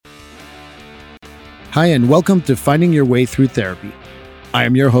Hi, and welcome to Finding Your Way Through Therapy. I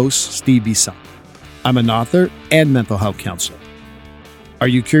am your host, Steve Bisson. I'm an author and mental health counselor. Are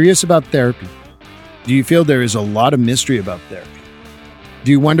you curious about therapy? Do you feel there is a lot of mystery about therapy?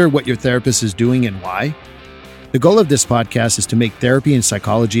 Do you wonder what your therapist is doing and why? The goal of this podcast is to make therapy and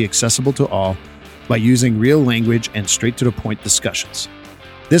psychology accessible to all by using real language and straight-to-the-point discussions.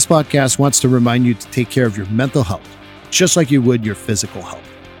 This podcast wants to remind you to take care of your mental health, just like you would your physical health.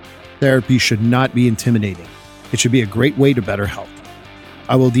 Therapy should not be intimidating. It should be a great way to better health.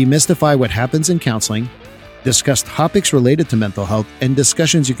 I will demystify what happens in counseling, discuss topics related to mental health, and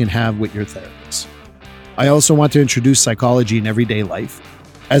discussions you can have with your therapist. I also want to introduce psychology in everyday life,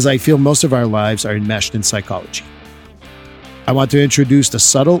 as I feel most of our lives are enmeshed in psychology. I want to introduce the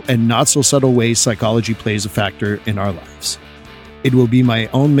subtle and not so subtle ways psychology plays a factor in our lives. It will be my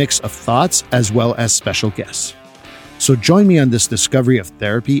own mix of thoughts as well as special guests. So join me on this discovery of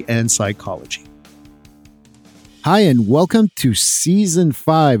therapy and psychology. Hi, and welcome to Season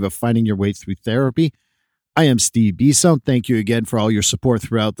 5 of Finding Your Way Through Therapy. I am Steve Bisson. Thank you again for all your support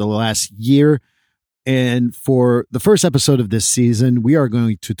throughout the last year. And for the first episode of this season, we are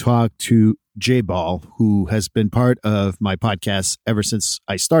going to talk to Jay Ball, who has been part of my podcast ever since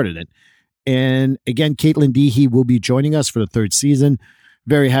I started it. And again, Caitlin Deehee will be joining us for the third season.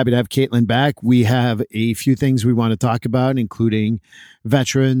 Very happy to have Caitlin back. We have a few things we want to talk about, including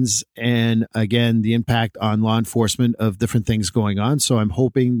veterans and, again, the impact on law enforcement of different things going on. So I'm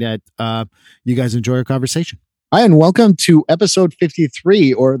hoping that you guys enjoy our conversation. Hi, and welcome to episode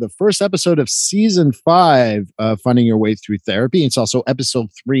 53, or the first episode of season 5 of Finding Your Way Through Therapy. It's also episode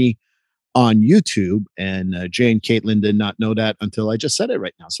 3 on YouTube. And Jay and Caitlin did not know that until I just said it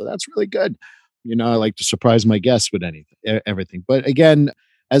right now. So that's really good. You know, I like to surprise my guests with everything. But again,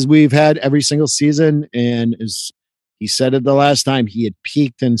 as we've had every single season, and as he said it the last time, he had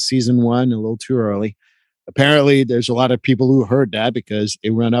peaked in season 1 a little too early. Apparently, there's a lot of people who heard that because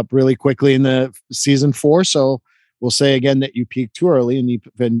it went up really quickly in the season 4. So we'll say again that you peaked too early, and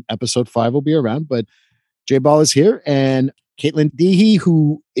then episode 5 will be around. But Jay Ball is here, and Caitlin Deehee,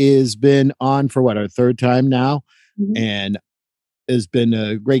 who has been on for our third time now, and has been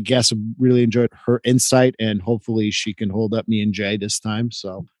a great guest. I've really enjoyed her insight, and hopefully she can hold up me and Jay this time.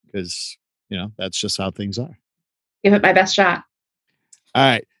 So, because, you know, that's just how things are. Give it my best shot. All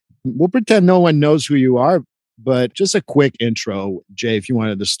right. We'll pretend no one knows who you are, but just a quick intro. Jay, if you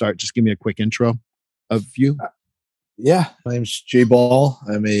wanted to start, just give me a quick intro of you. Yeah. My name's Jay Ball.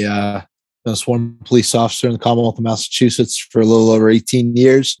 I'm a sworn police officer in the Commonwealth of Massachusetts for a little over 18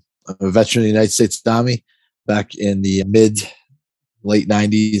 years. I'm a veteran of the United States Army back in the late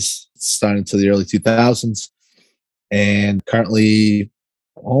 90s, starting to the early 2000s, and currently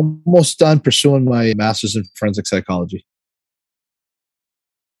almost done pursuing my master's in forensic psychology.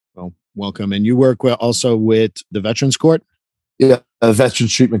 Well, welcome. And you work also with the Veterans Court? Yeah, a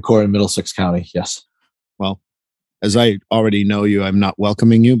Veterans Treatment Court in Middlesex County, yes. Well, as I already know you, I'm not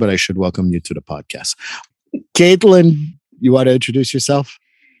welcoming you, but I should welcome you to the podcast. Caitlin, you want to introduce yourself?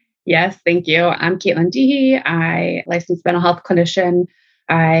 Yes, thank you. I'm Caitlin Deehee. I'm a licensed mental health clinician.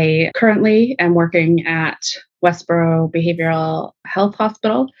 I currently am working at Westboro Behavioral Health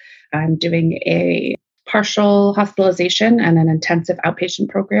Hospital. I'm doing a partial hospitalization and an intensive outpatient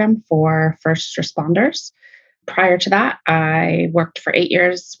program for first responders. Prior to that, I worked for 8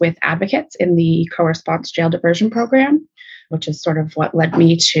 years with advocates in the co-response jail diversion program, which is sort of what led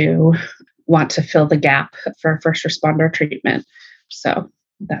me to want to fill the gap for first responder treatment. So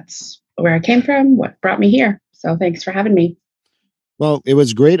that's where I came from, what brought me here. So thanks for having me. Well, it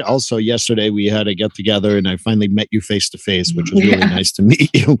was great. Also, yesterday we had a get together and I finally met you face to face, which was really nice to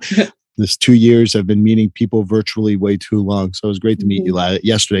meet you. This 2 years I've been meeting people virtually way too long. So it was great to meet you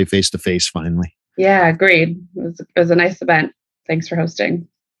yesterday face to face finally. Yeah, agreed. It was a nice event. Thanks for hosting.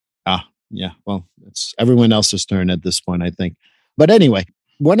 Yeah. Well, it's everyone else's turn at this point, I think. But anyway,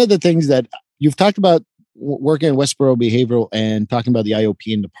 one of the things that you've talked about working at Westboro Behavioral and talking about the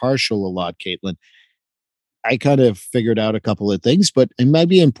IOP and the partial a lot, Caitlin, I kind of figured out a couple of things, but it might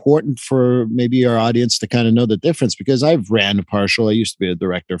be important for maybe our audience to kind of know the difference because I've ran a partial. I used to be a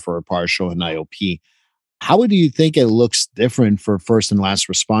director for a partial and IOP. How do you think it looks different for first and last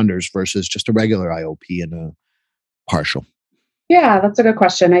responders versus just a regular IOP and a partial? Yeah, that's a good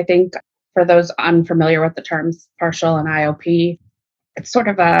question. I think for those unfamiliar with the terms partial and IOP, it's sort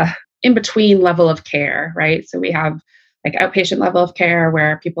of a in-between level of care, right? So we have like outpatient level of care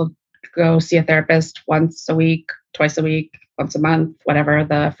where people go see a therapist once a week, twice a week, once a month, whatever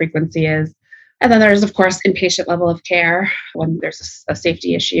the frequency is. And then there's, of course, inpatient level of care. When there's a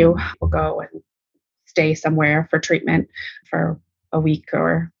safety issue, we'll go and stay somewhere for treatment for a week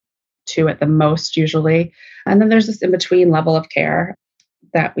or 2 at the most usually. And then there's this in-between level of care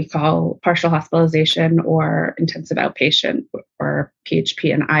that we call partial hospitalization or intensive outpatient, or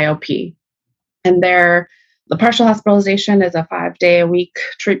PHP and IOP. And the partial hospitalization is a 5-day-a-week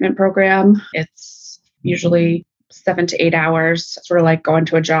treatment program. It's usually 7 to 8 hours, sort of like going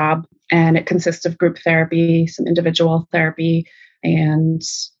to a job. And it consists of group therapy, some individual therapy, and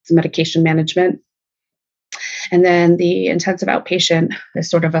some medication management. And then the intensive outpatient is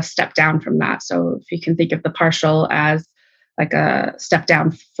sort of a step down from that. So if you can think of the partial as like a step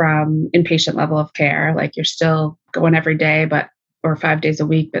down from inpatient level of care, like you're still going every day, or 5 days a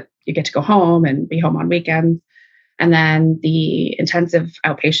week, but you get to go home and be home on weekends. And then the intensive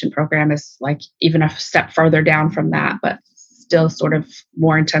outpatient program is like even a step further down from that, but still sort of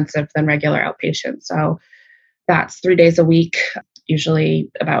more intensive than regular outpatient. So that's 3 days a week,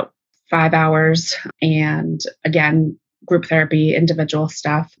 usually about 5 hours. And again, group therapy, individual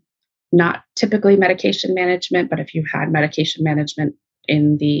stuff, not typically medication management, but if you've had medication management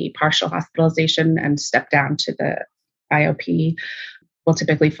in the partial hospitalization and step down to the IOP, we'll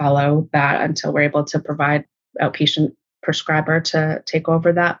typically follow that until we're able to provide outpatient prescriber to take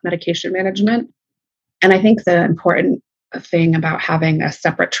over that medication management. And I think the important thing about having a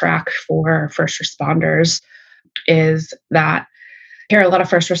separate track for first responders is that I hear a lot of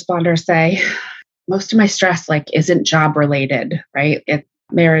first responders say, most of my stress isn't job related, right? It's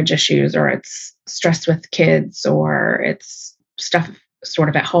marriage issues, or it's stress with kids, or it's stuff sort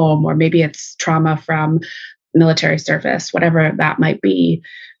of at home, or maybe it's trauma from military service, whatever that might be.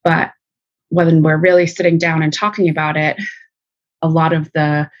 But when we're really sitting down and talking about it, a lot of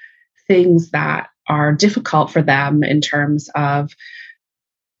the things that are difficult for them in terms of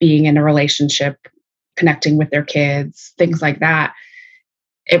being in a relationship, connecting with their kids, things like that,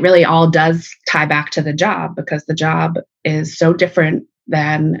 it really all does tie back to the job, because the job is so different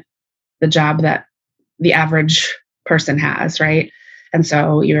than the job that the average person has, right? And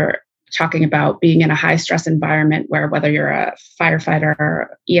so you're talking about being in a high stress environment where, whether you're a firefighter,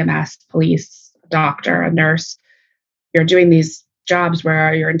 EMS, police, doctor, a nurse, you're doing these jobs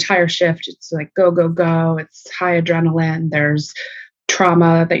where your entire shift, it's like go, go, go. It's high adrenaline. There's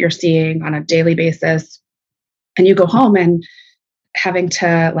trauma that you're seeing on a daily basis. And you go home, and having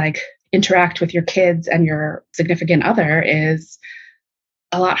to interact with your kids and your significant other is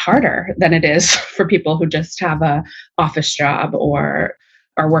a lot harder than it is for people who just have a office job or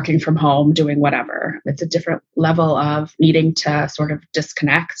are working from home doing whatever. It's a different level of needing to sort of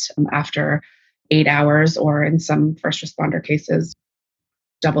disconnect after 8 hours, or in some first responder cases,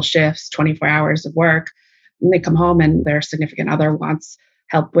 double shifts, 24 hours of work. And they come home and their significant other wants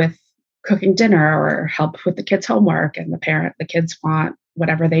help with cooking dinner or help with the kids' homework, and the kids want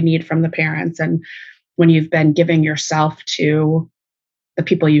whatever they need from the parents. And when you've been giving yourself to the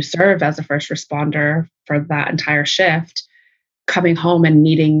people you serve as a first responder for that entire shift, coming home and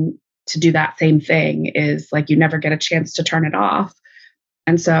needing to do that same thing is like you never get a chance to turn it off.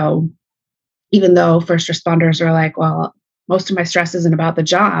 And so even though first responders are like, well, most of my stress isn't about the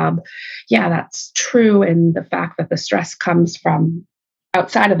job. Yeah, that's true in the fact that the stress comes from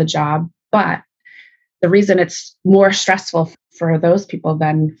outside of the job. But the reason it's more stressful for those people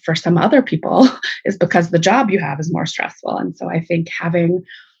than for some other people is because the job you have is more stressful. And so I think having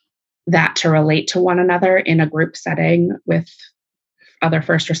that to relate to one another in a group setting with other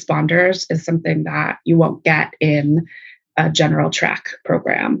first responders is something that you won't get in a general track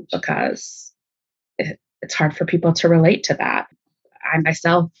program, because it's hard for people to relate to that. I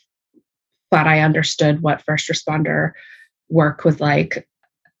myself thought I understood what first responder work was like.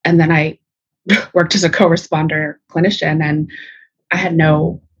 And then I worked as a co-responder clinician, and I had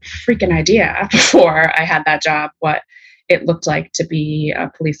no freaking idea before I had that job what it looked like to be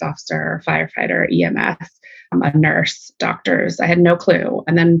a police officer, firefighter, EMS, a nurse, doctors. I had no clue.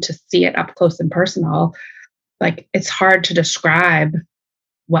 And then to see it up close and personal, it's hard to describe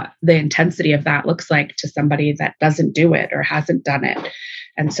what the intensity of that looks like to somebody that doesn't do it or hasn't done it.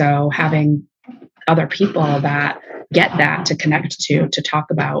 And so having other people that get that to connect to talk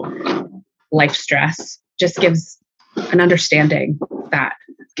about life stress just gives an understanding that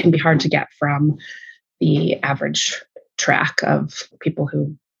can be hard to get from the average track of people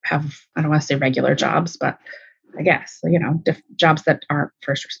who have, I don't want to say regular jobs, but I guess, jobs that aren't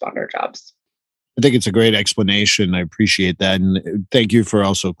first responder jobs. I think it's a great explanation. I appreciate that. And thank you for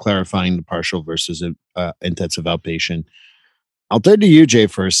also clarifying the partial versus intensive outpatient. I'll turn to you, Jay,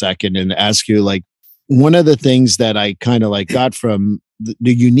 for a second and ask you, one of the things that I kind of got from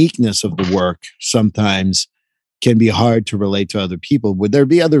the uniqueness of the work sometimes can be hard to relate to other people. Would there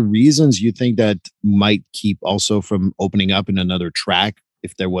be other reasons you think that might keep also from opening up in another track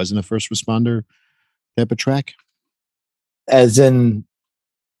if there wasn't a first responder type of track? As in,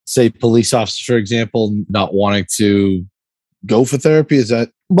 say, police officers, for example, not wanting to go for therapy? Is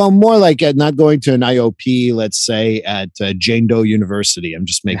that? Well, more like not going to an IOP, let's say, at Jane Doe University. I'm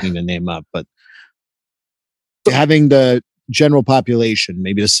just making the name up, but having the general population,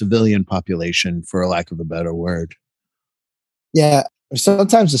 maybe the civilian population, for a lack of a better word. Yeah,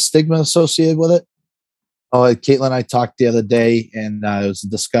 sometimes the stigma associated with it. Oh, Caitlin and I talked the other day, and it was a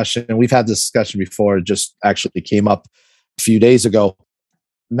discussion, and we've had this discussion before. It just actually came up a few days ago.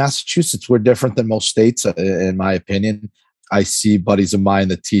 Massachusetts, we're different than most states, in my opinion. I see buddies of mine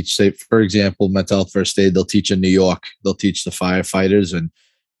that teach, say, for example, mental health first aid. They'll teach in New York. They'll teach the firefighters, and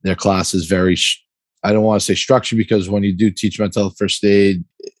their class is very, I don't want to say structured, because when you do teach mental health first aid,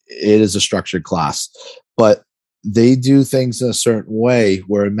 it is a structured class. But they do things in a certain way,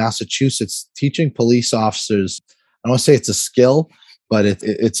 where in Massachusetts, teaching police officers, I don't want to say it's a skill, but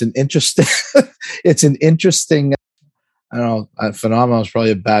it's an interesting, it's an interesting, I don't know, phenomenon is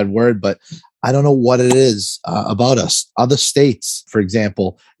probably a bad word, but I don't know what it is about us. Other states, for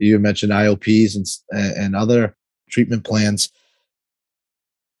example, you mentioned IOPs and other treatment plans.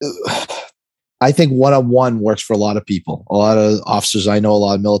 I think one-on-one works for a lot of people. A lot of officers I know, a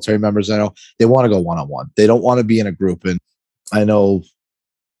lot of military members I know, they want to go one-on-one. They don't want to be in a group. And I know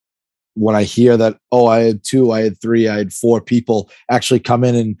when I hear that, oh, I had 2, I had 3, I had 4 people actually come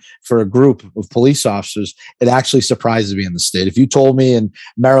in and for a group of police officers, it actually surprises me in the state. If you told me in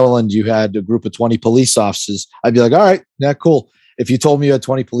Maryland you had a group of 20 police officers, I'd be like, all right, yeah, cool. If you told me you had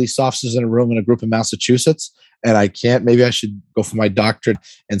 20 police officers in a room in a group in Massachusetts, and I can't, maybe I should go for my doctorate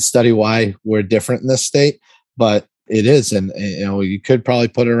and study why we're different in this state. But it is, and you could probably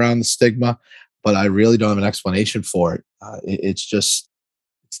put it around the stigma, but I really don't have an explanation for it. It's just,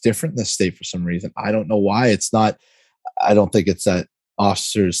 it's different in this state for some reason. I don't know why. It's not, I don't think it's that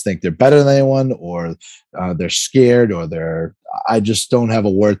officers think they're better than anyone, or they're scared, or I just don't have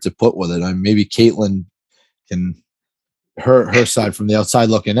a word to put with it. Maybe Caitlin can, her side from the outside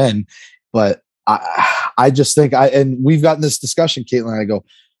looking in, but I just think and we've gotten this discussion, Caitlin and I go,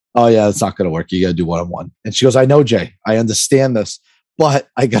 oh yeah, it's not going to work. You got to do one-on-one. And she goes, I know, Jay, I understand this, but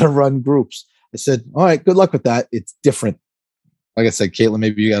I got to run groups. I said, all right, good luck with that. It's different. Like I said, Caitlin,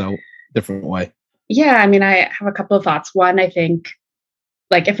 maybe you got a different way. Yeah. I mean, I have a couple of thoughts. One, I think,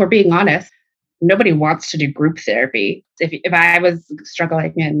 like, if we're being honest, nobody wants to do group therapy. If I was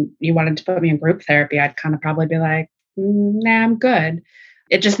struggling and you wanted to put me in group therapy, I'd kind of probably be like, nah, I'm good.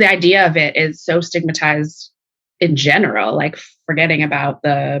 It just, the idea of it is so stigmatized in general, like forgetting about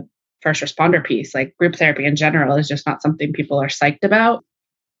the first responder piece, like group therapy in general is just not something people are psyched about.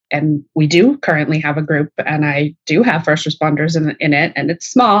 And we do currently have a group, and I do have first responders in it, and it's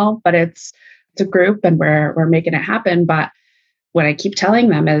small, but it's a group, and we're making it happen. But what I keep telling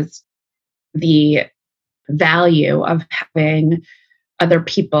them is the value of having other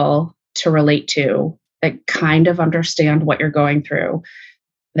people to relate to that kind of understand what you're going through,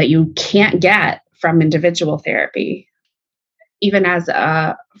 that you can't get from individual therapy. Even as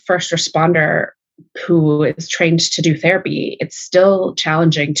a first responder who is trained to do therapy, it's still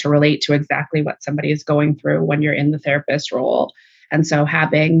challenging to relate to exactly what somebody is going through when you're in the therapist role. And so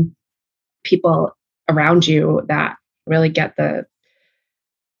having people around you that really get the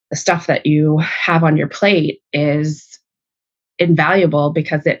stuff that you have on your plate is invaluable,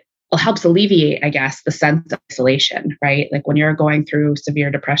 because it helps alleviate, I guess, the sense of isolation, right? Like when you're going through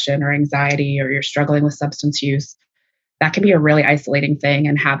severe depression or anxiety, or you're struggling with substance use, that can be a really isolating thing.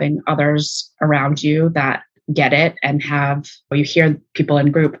 And having others around you that get it, and you hear people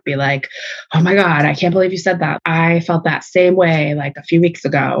in group be like, oh my God, I can't believe you said that. I felt that same way like a few weeks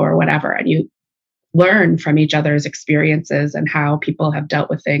ago or whatever. And you learn from each other's experiences and how people have dealt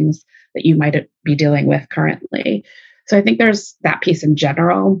with things that you might be dealing with currently. So I think there's that piece in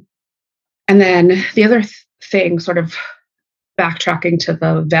general. And then the other thing, sort of backtracking to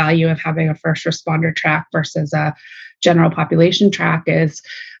the value of having a first responder track versus a general population track, is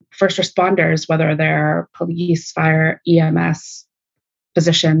first responders, whether they're police, fire, EMS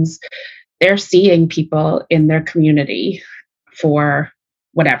physicians, they're seeing people in their community for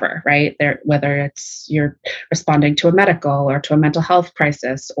whatever, right? Whether it's you're responding to a medical or to a mental health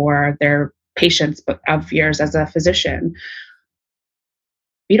crisis, or they're patients of yours as a physician.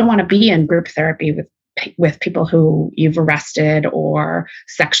 You don't want to be in group therapy with people who you've arrested or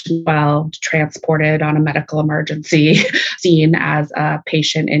Section 12 transported on a medical emergency, seen as a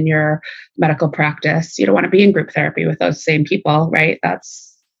patient in your medical practice. You don't want to be in group therapy with those same people, right?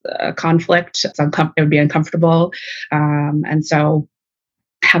 That's a conflict. It would be uncomfortable. And so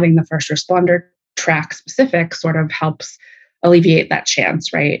having the first responder track specific sort of helps alleviate that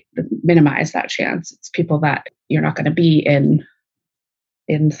chance, right? Minimize that chance. It's people that you're not going to be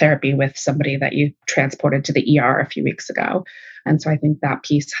in therapy with somebody that you transported to the ER a few weeks ago. And so I think that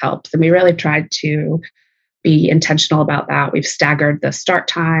piece helps. And we really tried to be intentional about that. We've staggered the start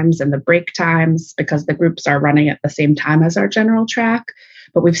times and the break times because the groups are running at the same time as our general track.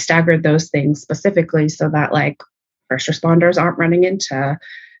 But we've staggered those things specifically so that like first responders aren't running into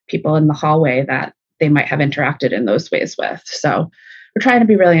people in the hallway that they might have interacted in those ways with. So we're trying to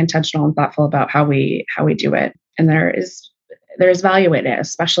be really intentional and thoughtful about how we do it. And there's value in it,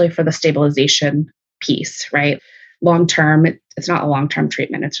 especially for the stabilization piece, right? Long term, it's not a long-term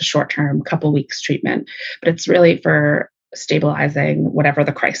treatment. It's a short-term, couple weeks treatment, but it's really for stabilizing whatever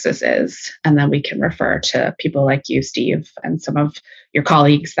the crisis is. And then we can refer to people like you, Steve, and some of your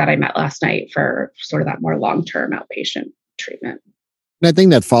colleagues that I met last night for sort of that more long-term outpatient treatment. And I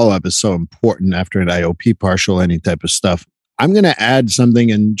think that follow-up is so important after an IOP partial, any type of stuff. I'm going to add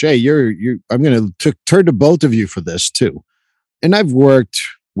something, and Jay, I'm going to turn to both of you for this too. And I've worked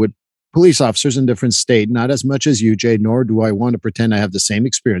with police officers in different states, not as much as you, Jay, nor do I want to pretend I have the same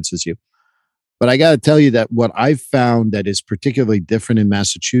experience as you. But I got to tell you that what I've found that is particularly different in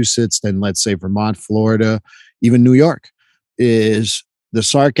Massachusetts than, let's say, Vermont, Florida, even New York, is the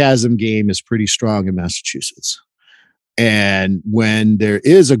sarcasm game is pretty strong in Massachusetts. And when there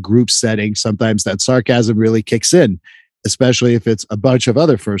is a group setting, sometimes that sarcasm really kicks in, especially if it's a bunch of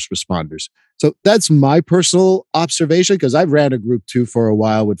other first responders. So that's my personal observation, because I've ran a group too for a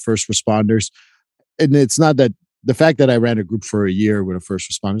while with first responders. And it's not that the fact that I ran a group for a year with a first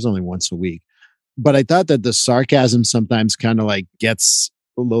responder is only once a week. But I thought that the sarcasm sometimes kind of like gets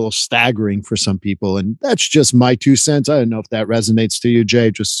a little staggering for some people. And that's just my 2 cents. I don't know if that resonates to you,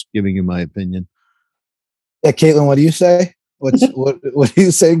 Jay, just giving you my opinion. Yeah, Caitlin, what do you say? What do you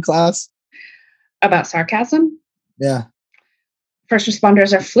say in class? About sarcasm? Yeah. First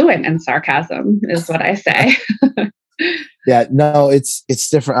responders are fluent in sarcasm, is what I say. Yeah, no, it's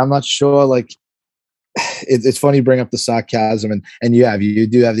different. I'm not sure. Like, it's funny you bring up the sarcasm, and you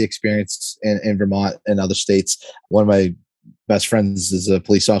do have the experience in Vermont and other states. One of my best friends is a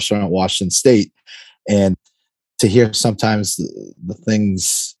police officer in Washington State, and to hear sometimes the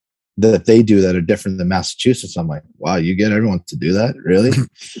things that they do that are different than Massachusetts, I'm like, wow, you get everyone to do that, really?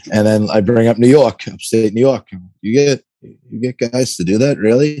 And then I bring up New York, upstate New York. You get guys to do that,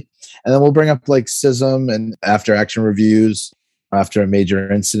 really? And then we'll bring up like CISM and after action reviews after a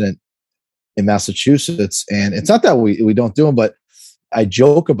major incident in Massachusetts. And it's not that we don't do them, but I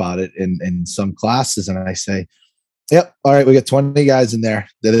joke about it in some classes, and I say, yep, all right, we got 20 guys in there.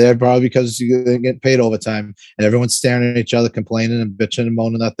 They're there probably because they're getting paid overtime, and everyone's staring at each other, complaining and bitching and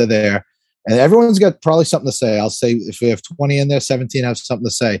moaning that they're there. And everyone's got probably something to say. I'll say if we have 20 in there, 17 have something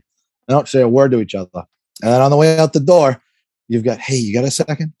to say. They don't say a word to each other. And then on the way out the door, you've got, hey, you got a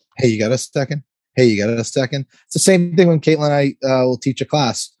second? Hey, you got a second? Hey, you got a second? It's the same thing when Caitlin and I will teach a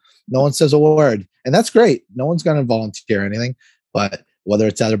class. No one says a word. And that's great. No one's going to volunteer anything. But whether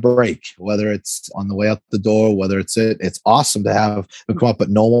it's at a break, whether it's on the way out the door, whether it's awesome to have them come up, but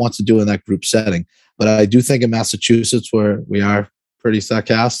no one wants to do it in that group setting. But I do think in Massachusetts, where we are pretty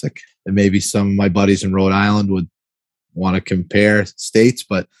sarcastic, and maybe some of my buddies in Rhode Island would want to compare states.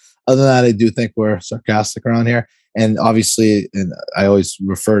 But other than that, I do think we're sarcastic around here. And obviously, and I always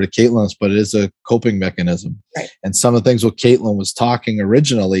refer to Caitlin's, but it is a coping mechanism. Right. And some of the things what Caitlin was talking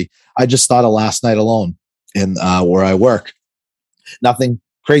originally, I just thought of last night alone in where I work. Nothing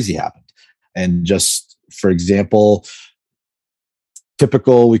crazy happened. And just, for example,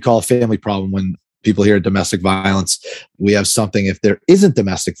 typical, we call a family problem when people hear domestic violence. We have something, if there isn't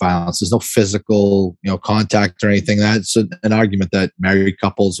domestic violence, there's no physical, contact or anything. That's an argument that married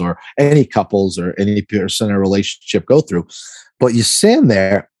couples or any person in a relationship go through. But you stand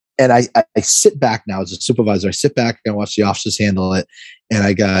there, and I sit back now as a supervisor. I sit back and watch the officers handle it. And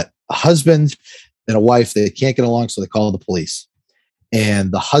I got a husband and a wife. They can't get along, so they call the police.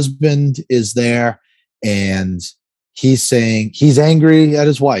 And the husband is there, and he's saying he's angry at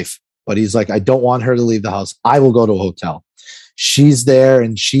his wife, but he's like, I don't want her to leave the house. I will go to a hotel. She's there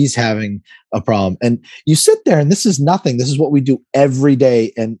and she's having a problem. And you sit there, and this is nothing. This is what we do every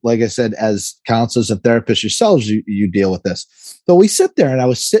day. And like I said, as counselors and therapists yourselves, you deal with this. So we sit there, and I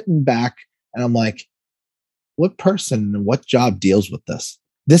was sitting back, and I'm like, what person and what job deals with this?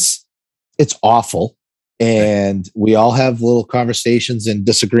 It's awful. And we all have little conversations and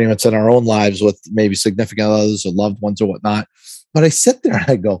disagreements in our own lives with maybe significant others or loved ones or whatnot. But I sit there and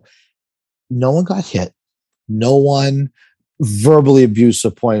I go, no one got hit. No one verbally abused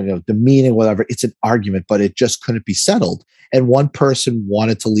to the point of demeaning, whatever. It's an argument, but it just couldn't be settled. And one person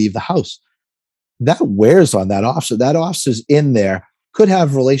wanted to leave the house. that wears on that officer. That officer's in there, could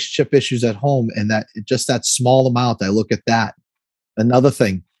have relationship issues at home, and that just that small amount, I look at that. Another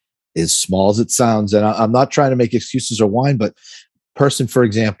thing, as small as it sounds, and I'm not trying to make excuses or whine, but person, for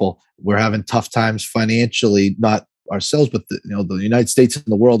example, we're having tough times financially, not ourselves, but the United States and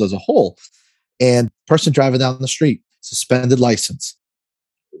the world as a whole. And person driving down the street, suspended license,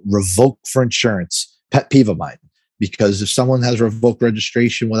 revoked for insurance, pet peeve of mine. Because if someone has revoked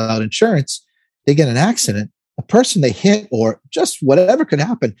registration without insurance, they get an accident, the person they hit or just whatever could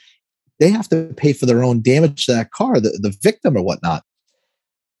happen, they have to pay for their own damage to that car, the victim or whatnot.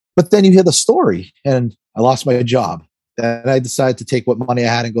 But then you hear the story, and I lost my job. Then I decided to take what money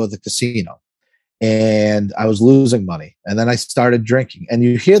I had and go to the casino. And I was losing money. And then I started drinking. And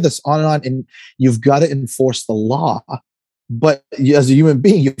you hear this on, and you've got to enforce the law. But as a human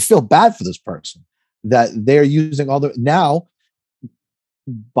being, you feel bad for this person that they're using all the... Now,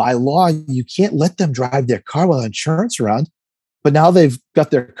 by law, you can't let them drive their car without insurance around. But now they've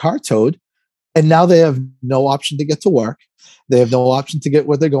got their car towed. And now they have no option to get to work. They have no option to get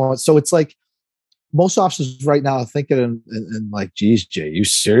where they're going. So it's like most officers right now are thinking in like, geez, Jay, you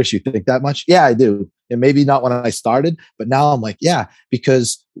serious? You think that much? Yeah, I do. And maybe not when I started, but now I'm like, yeah,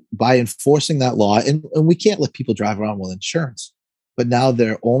 because by enforcing that law, and we can't let people drive around with insurance, but now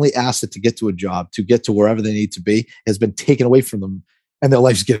their only asset to get to a job, to get to wherever they need to be, has been taken away from them, and their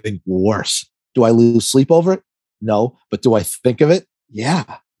life's getting worse. Do I lose sleep over it? No. But do I think of it?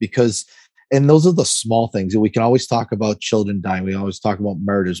 Yeah, because... And those are the small things. We can always talk about children dying. We always talk about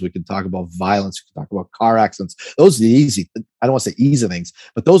murders. We can talk about violence. We can talk about car accidents. Those are the easy, I don't want to say easy things,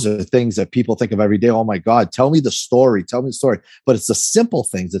 but those are the things that people think of every day. Oh my God, tell me the story. Tell me the story. But it's the simple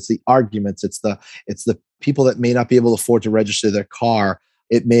things. It's the arguments. It's the people that may not be able to afford to register their car.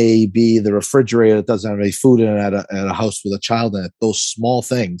 It may be the refrigerator that doesn't have any food in it at a house with a child in it. Those small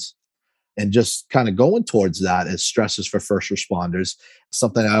things. And just kind of going towards that as stresses for first responders.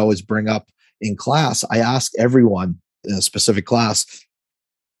 Something I always bring up in class. I ask everyone in a specific class,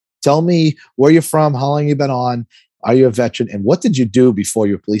 tell me where you're from, how long you've been on, are you a veteran, and what did you do before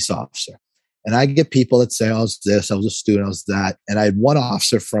you were a police officer? And I get people that say, I was this, I was a student, I was that. And I had one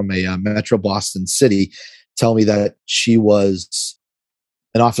officer from a Metro Boston city tell me that she was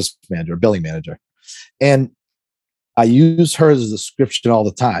an office manager, a billing manager. And I use her as a description all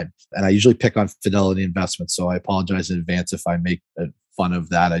the time. And I usually pick on Fidelity Investments. So I apologize in advance if I make fun of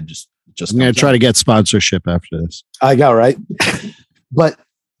that. I'm going to try to get sponsorship after this. I got right. But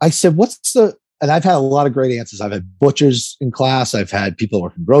I said, and I've had a lot of great answers. I've had butchers in class. I've had people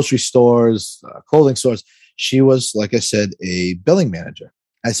work in grocery stores, clothing stores. She was, like I said, a billing manager.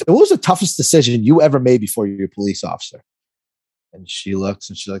 I said, what was the toughest decision you ever made before you were a police officer? And she looks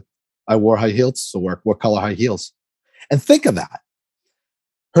and she's like, I wore high heels to work. What color high heels? And think of that.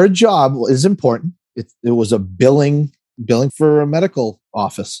 Her job is important. It was a billing for a medical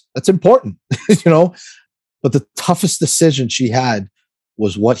office. That's important, But the toughest decision she had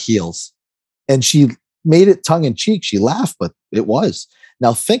was what heels. And she made it tongue in cheek. She laughed, but it was.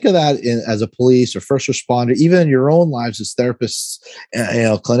 Now think of that as a police or first responder, even in your own lives as therapists,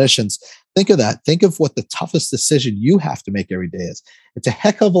 clinicians. Think of that. Think of what the toughest decision you have to make every day is. It's a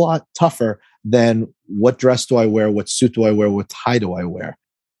heck of a lot tougher than what dress do I wear, what suit do I wear, what tie do I wear.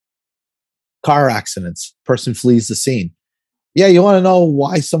 Car accidents, person flees the scene. Yeah, you want to know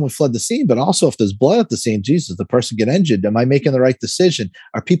why someone fled the scene, but also if there's blood at the scene, Jesus, the person get injured. Am I making the right decision?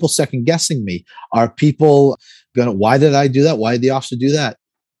 Are people second guessing me? Are people why did I do that? Why did the officer do that?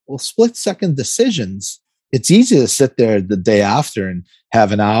 Well, split second decisions. It's easy to sit there the day after and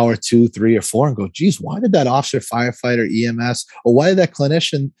have an hour, 2, 3, or 4 and go, geez, why did that officer, firefighter, EMS, or why did that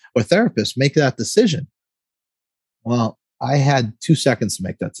clinician or therapist make that decision? Well, I had 2 seconds to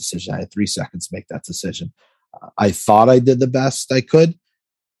make that decision. I had 3 seconds to make that decision. I thought I did the best I could,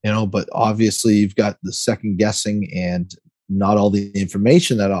 but obviously you've got the second guessing and not all the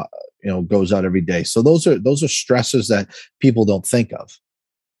information that, goes out every day. So those are stresses that people don't think of.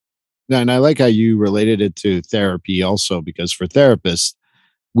 And I like how you related it to therapy also, because for therapists,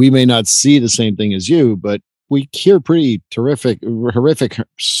 we may not see the same thing as you, but we hear pretty horrific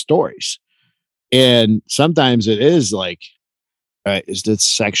stories. And sometimes it is like, is this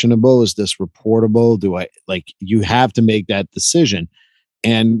sectionable? Is this reportable? You have to make that decision.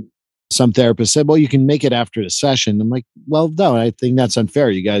 And some therapists said, well, you can make it after the session. I'm like, well, no, I think that's unfair.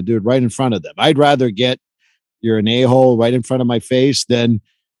 You got to do it right in front of them. I'd rather get you're an a-hole right in front of my face than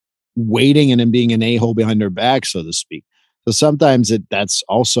waiting and then being an a-hole behind their back, so to speak. So sometimes that's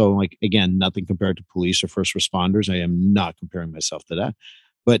also like, again, nothing compared to police or first responders. I am not comparing myself to that.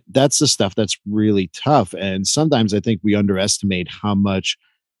 But that's the stuff that's really tough. And sometimes I think we underestimate how much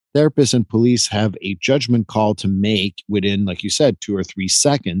therapists and police have a judgment call to make within, like you said, 2 or 3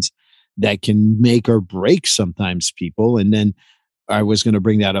 seconds that can make or break sometimes people. And then I was going to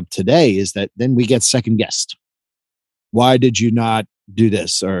bring that up today is that then we get second guessed. Why did you not do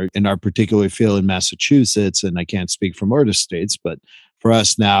this? Or in our particular field in Massachusetts, and I can't speak for other states, but for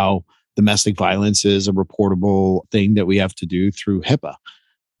us now, domestic violence is a reportable thing that we have to do through HIPAA.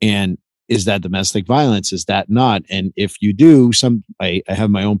 And is that domestic violence? Is that not? And if you do, I have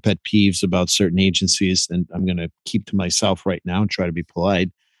my own pet peeves about certain agencies, and I'm going to keep to myself right now and try to be polite.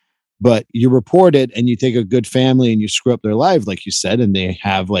 But you report it and you take a good family and you screw up their life, like you said, and they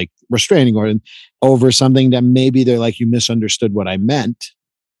have like restraining order over something that maybe they're like, you misunderstood what I meant.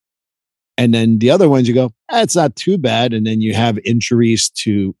 And then the other ones you go, it's not too bad. And then you have injuries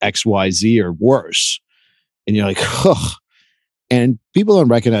to XYZ or worse. And you're like, ugh. And people don't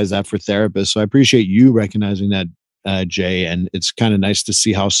recognize that for therapists. So I appreciate you recognizing that, Jay. And it's kind of nice to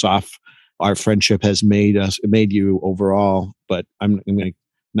see how soft our friendship has made you overall. But I'm going to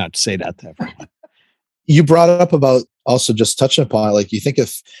not say that to everyone. You brought it up about also just touching upon it. Like you think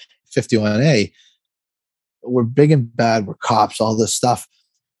of 51A, we're big and bad, we're cops, all this stuff.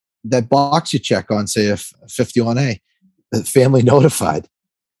 That box you check on, say, if 51A, family notified.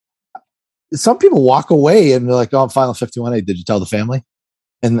 Some people walk away and they're like, oh, I'm filing 51A. Did you tell the family?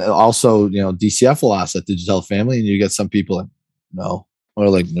 And also, DCF will ask that. Did you tell the family? And you get some people like, no. Or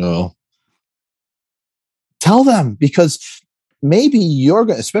like, no. Tell them, because maybe you're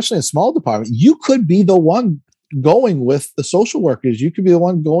going, especially in a small department, you could be the one going with the social workers. You could be the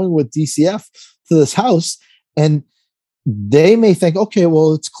one going with DCF to this house. And they may think, okay,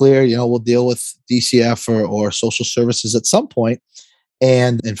 well, it's clear, we'll deal with DCF or social services at some point.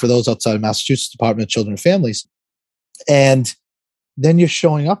 And for those outside of Massachusetts Department of Children and Families. And then you're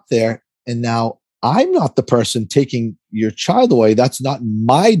showing up there, and now I'm not the person taking your child away. That's not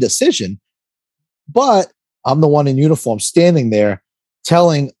my decision. But I'm the one in uniform standing there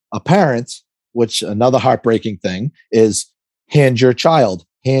telling a parent, which another heartbreaking thing is, hand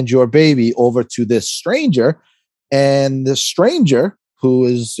your baby over to this stranger. And the stranger, who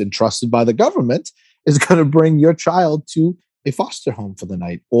is entrusted by the government, is going to bring your child to a foster home for the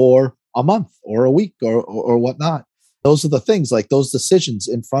night or a month or a week or whatnot. Those are the things, like those decisions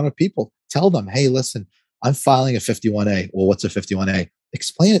in front of people. Tell them, hey, listen, I'm filing a 51A. Well, what's a 51A?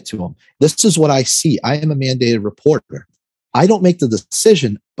 Explain it to them. This is what I see. I am a mandated reporter. I don't make the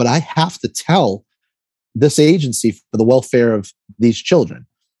decision, but I have to tell this agency for the welfare of these children.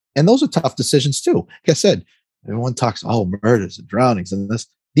 And those are tough decisions too. Like I said, everyone talks, murders and drownings and this.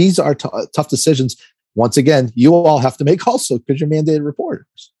 These are tough decisions. Once again, you all have to make also because you're mandated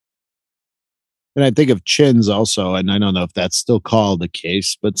reporters. And I think of chins also, and I don't know if that's still called a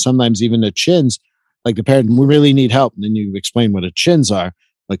case, but sometimes even the chins, like the parent, we really need help. And then you explain what the chins are.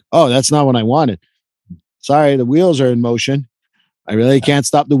 Like, oh, that's not what I wanted. Sorry, the wheels are in motion. I really can't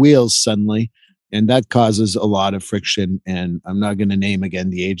stop the wheels suddenly. And that causes a lot of friction. And I'm not going to name again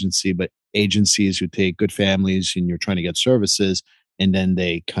the agency, but agencies who take good families and you're trying to get services, and then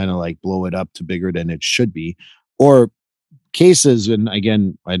they kind of like blow it up to bigger than it should be. Or cases, and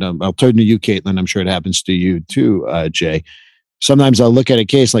again, I'll turn to you, Caitlin. I'm sure it happens to you too, Jay. Sometimes I'll look at a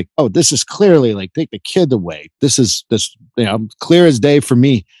case like, oh, this is clearly like, take the kid away. This is clear as day for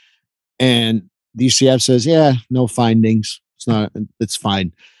me. And DCF says, yeah, no findings. It's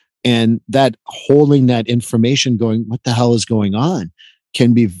fine. And that holding that information going, what the hell is going on,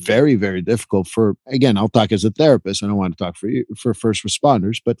 can be very, very difficult for, again, I'll talk as a therapist. I don't want to talk for you, for first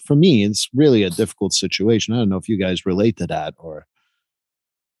responders, but for me, it's really a difficult situation. I don't know if you guys relate to that or.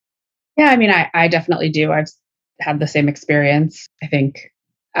 Yeah, I mean, I definitely do. I've had the same experience. I think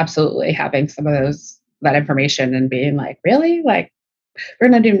absolutely having some of that information and being like, really? Like, we're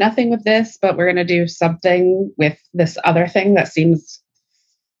going to do nothing with this, but we're going to do something with this other thing that seems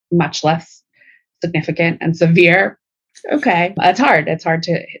much less significant and severe. Okay. It's hard. It's hard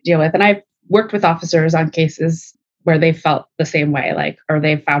to deal with. And I've worked with officers on cases where they felt the same way, like, or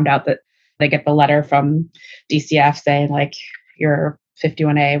they found out that they get the letter from DCF saying like, your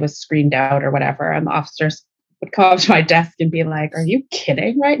 51A was screened out or whatever. And the officers would come up to my desk and be like, are you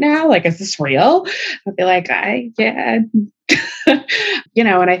kidding right now? Like, is this real? I'd be like, yeah.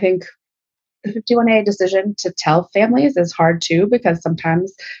 And I think the 51A decision to tell families is hard too, because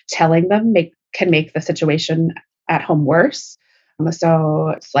sometimes telling them can make the situation at home worse. So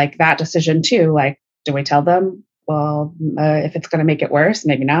it's like that decision too. Like, do we tell them? Well, if it's going to make it worse,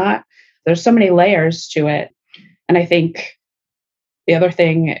 maybe not. There's so many layers to it. And I think the other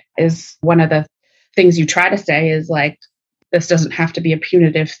thing is, one of the things you try to say is like, this doesn't have to be a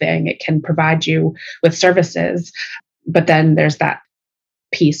punitive thing. It can provide you with services. But then there's that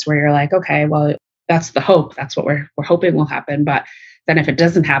piece where you're like, okay, well, that's the hope. That's what we're hoping will happen. But then if it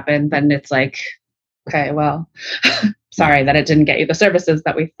doesn't happen, then it's like, okay, well, sorry that it didn't get you the services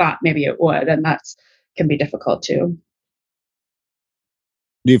that we thought maybe it would. And that's can be difficult too.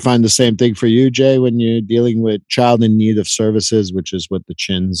 Do you find the same thing for you, Jay, when you're dealing with child in need of services, which is what the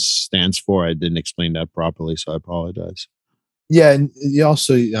CHINS stands for? I didn't explain that properly, so I apologize. Yeah, and you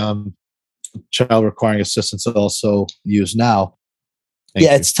also child requiring assistance is also used now. Thank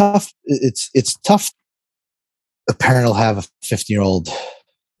you. It's tough. It's tough. A parent will have a 15-year-old.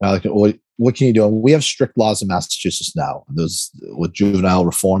 Like, what can you do? And we have strict laws in Massachusetts now. Those with juvenile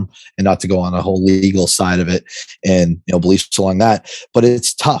reform, and not to go on a whole legal side of it, and beliefs along that. But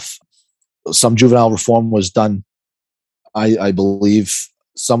it's tough. Some juvenile reform was done. I believe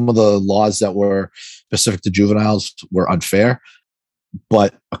some of the laws that were specific to juveniles were unfair,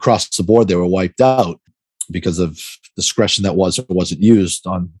 but across the board they were wiped out because of discretion that was or wasn't used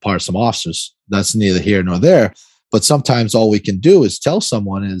on the part of some officers. That's neither here nor there. But sometimes all we can do is tell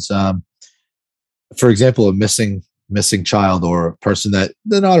someone is, for example, a missing child or a person that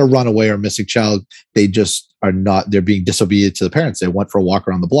they're not a runaway or missing child. They just are not, they're being disobedient to the parents. They went for a walk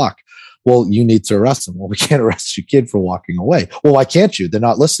around the block. Well, you need to arrest them. Well, we can't arrest your kid for walking away. Well, why can't you? They're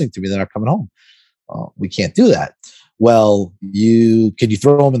not listening to me. They're not coming home. We can't do that. Well, can you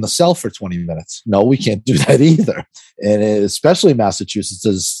throw them in the cell for 20 minutes? No, we can't do that either. And especially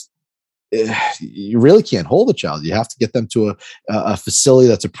Massachusetts you really can't hold a child. You have to get them to a facility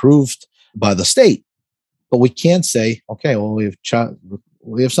that's approved by the state. But we can't say, okay, well,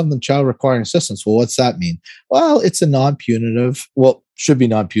 we have something child requiring assistance. Well, what's that mean? Well, it's a non-punitive, should be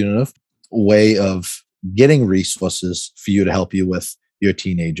non-punitive way of getting resources for you to help you with your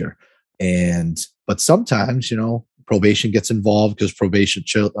teenager. But sometimes, probation gets involved because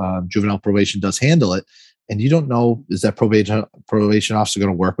juvenile probation does handle it. And you don't know, is that probation officer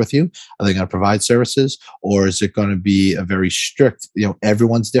going to work with you? Are they going to provide services? Or is it going to be a very strict,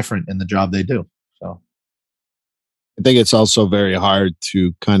 everyone's different in the job they do. So I think it's also very hard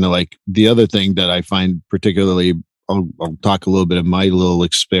to kind of like the other thing that I find particularly, I'll talk a little bit of my little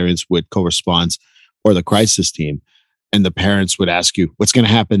experience with co-response or the crisis team. And the parents would ask you, what's going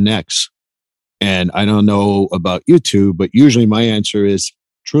to happen next? And I don't know about you two, but usually my answer is,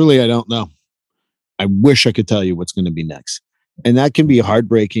 truly, I don't know. I wish I could tell you what's going to be next. And that can be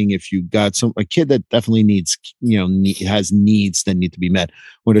heartbreaking if you got a kid that definitely needs, has needs that need to be met,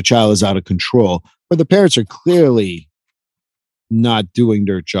 when a child is out of control, or the parents are clearly not doing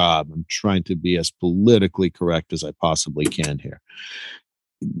their job. I'm trying to be as politically correct as I possibly can here.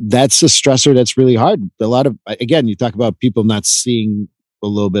 That's a stressor that's really hard. Again, you talk about people not seeing a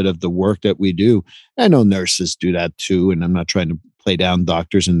little bit of the work that we do. I know nurses do that too, and I'm not trying to play down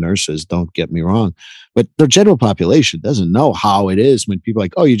doctors and nurses, don't get me wrong. But the general population doesn't know how it is when people are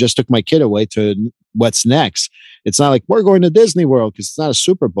like, oh, you just took my kid away to what's next. It's not like we're going to Disney World because it's not a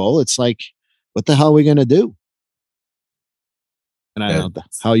Super Bowl. It's like, what the hell are we going to do? And I don't know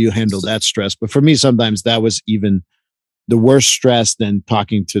how you handle that stress. But for me, sometimes that was even the worst stress than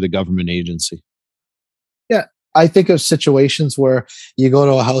talking to the government agency. Yeah. I think of situations where you go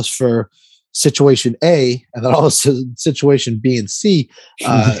to a house for situation A, and then all of a sudden situation B and C,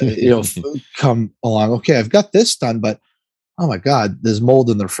 come along. Okay, I've got this done, but oh my God, there's mold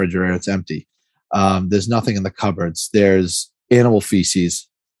in the refrigerator. It's empty. There's nothing in the cupboards. There's animal feces,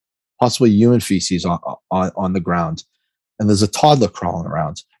 possibly human feces on the ground. And there's a toddler crawling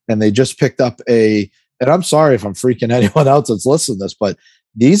around, and they just picked up and I'm sorry if I'm freaking anyone else that's listening to this, but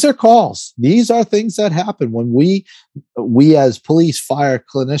these are calls. These are things that happen when we as police, fire,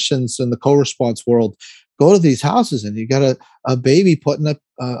 clinicians in the co-response world go to these houses, and you got a baby putting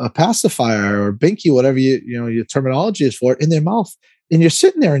a pacifier or binky, whatever your terminology is for it, in their mouth, and you're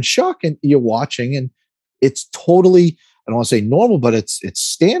sitting there in shock, and you're watching, and it's totally, I don't want to say normal, but it's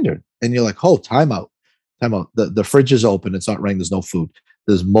standard, and you're like, oh, time out. The fridge is open. It's not raining. There's no food.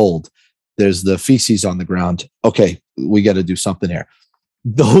 There's mold. There's the feces on the ground. Okay, we got to do something here.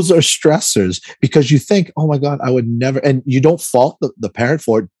 Those are stressors because you think, oh my God, I would never, and you don't fault the parent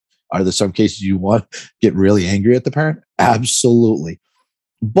for it. Are there some cases you want to get really angry at the parent? Absolutely.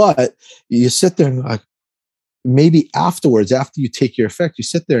 But you sit there and like, maybe afterwards, after you take your effect, you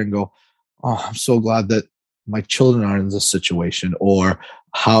sit there and go, oh, I'm so glad that my children aren't in this situation. Or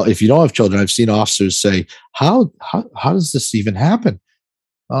how, if you don't have children, I've seen officers say, how does this even happen?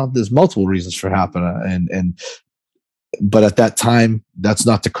 Well, there's multiple reasons for it happening. But at that time, that's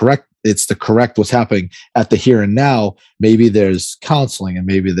not the correct. It's the correct what's happening at the here and now. Maybe there's counseling, and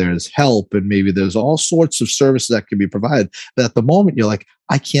maybe there's help, and maybe there's all sorts of services that can be provided. But at the moment, you're like,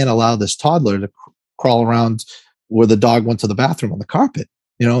 I can't allow this toddler to crawl around where the dog went to the bathroom on the carpet.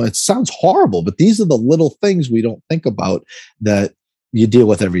 It sounds horrible, but these are the little things we don't think about that you deal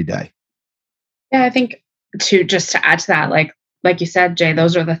with every day. Yeah, I think to add to that, like you said, Jay,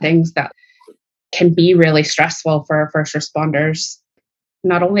 those are the things that can be really stressful for first responders,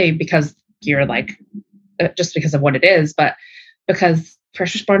 not only because you're just because of what it is, but because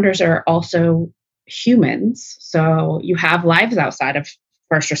first responders are also humans. So you have lives outside of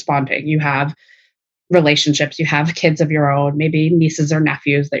first responding. You have relationships, you have kids of your own, maybe nieces or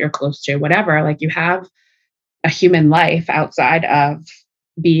nephews that you're close to, whatever. Like, you have a human life outside of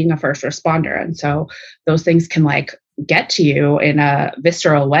being a first responder. And so those things can get to you in a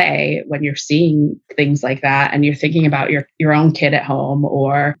visceral way when you're seeing things like that, and you're thinking about your own kid at home,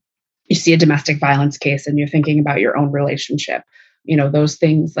 or you see a domestic violence case and you're thinking about your own relationship. Those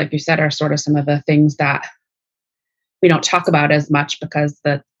things, like you said, are sort of some of the things that we don't talk about as much, because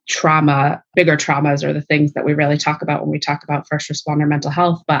the bigger traumas are the things that we really talk about when we talk about first responder mental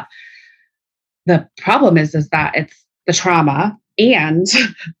health. But the problem is that it's the trauma and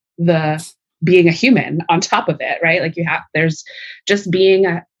the being a human on top of it, right? There's just being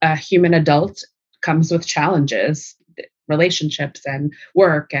a human adult comes with challenges, relationships and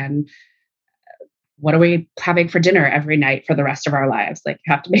work, and what are we having for dinner every night for the rest of our lives? You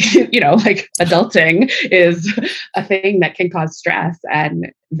have to make, adulting is a thing that can cause stress.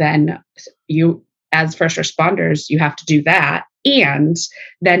 And then you, as first responders, you have to do that. And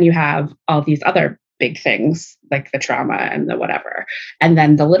then you have all these other big things like the trauma and the whatever. And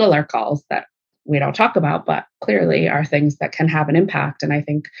then the littler calls that we don't talk about, but clearly are things that can have an impact. And I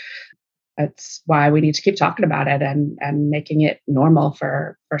think that's why we need to keep talking about it and making it normal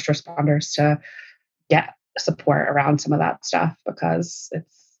for first responders to get support around some of that stuff, because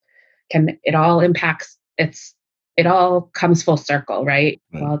it all comes full circle, right?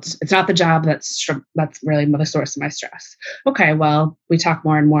 Well, it's not the job that's really the source of my stress. Okay, well, we talk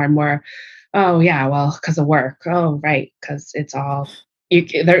more and more and more. Oh yeah, well, because of work. Oh right, because it's all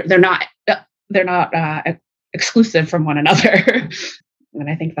they're not exclusive from one another, and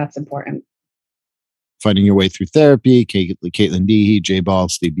I think that's important. Finding your way through therapy, Caitlin Deehee, Jay Ball,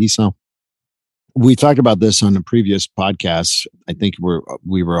 Steve Bisson. We talked about this on a previous podcast. I think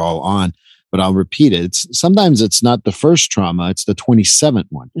we were all on, but I'll repeat it. Sometimes it's not the first trauma; it's the 27th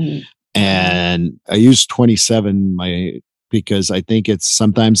one. Mm-hmm. And I use 27 because I think it's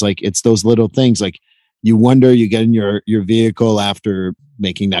sometimes it's those little things, you wonder, you get in your vehicle after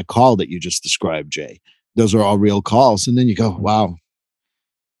making that call that you just described, Jay. Those are all real calls, and then you go, "Wow,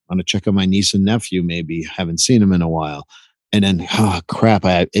 I want to check on my niece and nephew. Maybe haven't seen them in a while." And then, oh crap!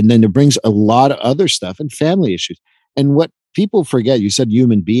 And then it brings a lot of other stuff and family issues. And what people forget, you said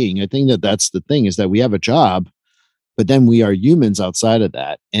human being. I think that's the thing, is that we have a job, but then we are humans outside of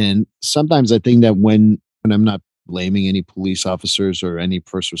that. And sometimes I think that when I'm not blaming any police officers or any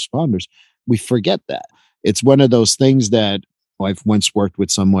first responders, we forget that. It's one of those things that I've once worked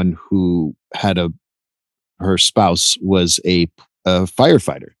with someone who had her spouse was a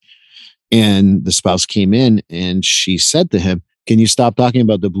firefighter. And the spouse came in and she said to him, "Can you stop talking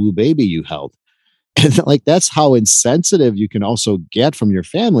about the blue baby you held?" And that's how insensitive you can also get from your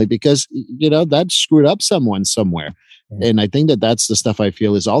family, because, that screwed up someone somewhere. Mm-hmm. And I think that's the stuff I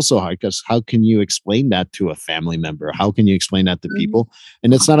feel is also hard, because how can you explain that to a family member? How can you explain that to people?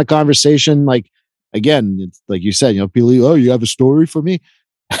 And it's not a conversation again, it's like you said, people, "Oh, you have a story for me?"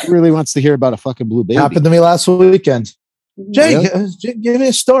 Who really wants to hear about a fucking blue baby? Happened to me last weekend. Jay, give me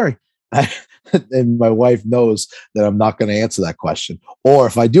a story. And my wife knows that I'm not going to answer that question. Or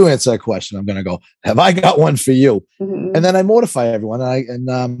if I do answer that question, I'm going to go, "Have I got one for you?" Mm-hmm. And then I mortify everyone. I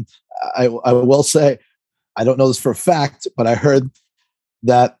will say, I don't know this for a fact, but I heard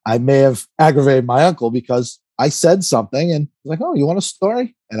that I may have aggravated my uncle because I said something and was like, "Oh, you want a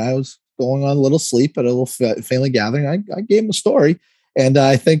story?" And I was going on a little sleep at a little family gathering. I gave him a story. And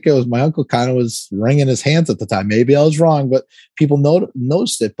I think it was my uncle kind of was wringing his hands at the time. Maybe I was wrong, but people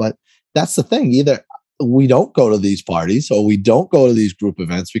noticed it. But that's the thing. Either we don't go to these parties or we don't go to these group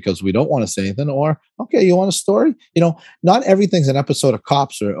events because we don't want to say anything, or, okay, you want a story? Not everything's an episode of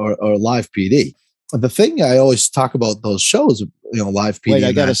Cops or Live PD. The thing I always talk about those shows, Live PD. Wait,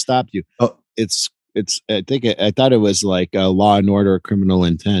 I got to stop you. Oh, it's. I thought it was like Law and Order, Criminal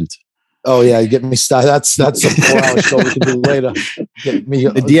Intent. Oh yeah, you get me started. That's a 4-hour show we can do later.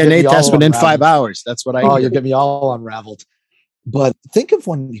 The DNA test within 5 hours. That's what I. Oh, you'll get me all unraveled. But think of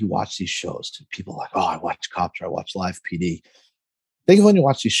when you watch these shows. People are like, "Oh, I watch Cops or I watch Live PD." Think of when you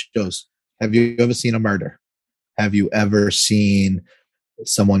watch these shows. Have you ever seen a murder? Have you ever seen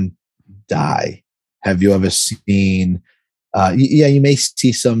someone die? Have you ever seen? You may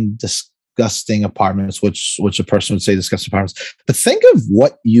see some disgusting apartments, which a person would say disgusting apartments. But think of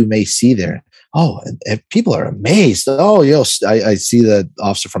what you may see there. Oh, and people are amazed. Oh, I see the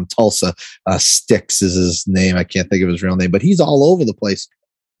officer from Tulsa, Sticks is his name. I can't think of his real name, but he's all over the place.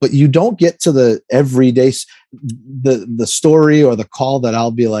 But you don't get to the everyday, the story or the call that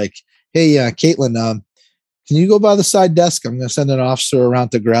I'll be like, hey, Caitlin, can you go by the side desk? I'm going to send an officer around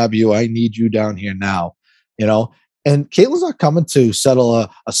to grab you. I need you down here now. And Caitlin's not coming to settle a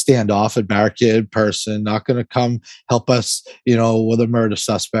standoff, a barricaded person, not going to come help us, with a murder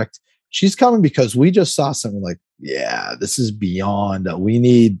suspect. She's coming because we just saw something like, yeah, this is beyond. We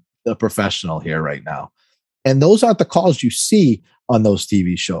need a professional here right now. And those aren't the calls you see on those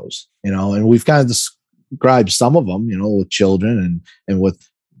TV shows, and we've kind of described some of them, with children and with,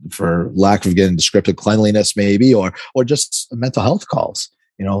 for lack of getting descriptive, cleanliness maybe, or just mental health calls.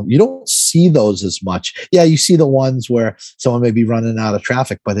 You don't see those as much. Yeah, you see the ones where someone may be running out of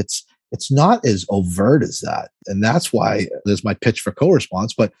traffic, but it's not as overt as that. And that's why there's my pitch for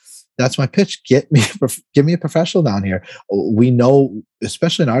co-response, but that's my pitch. Give me a professional down here. We know,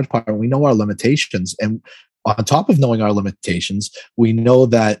 especially in our department, we know our limitations. And on top of knowing our limitations, we know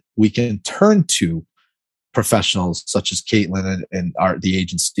that we can turn to professionals such as Caitlin and the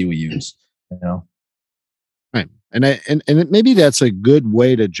agency we use, Right. And maybe that's a good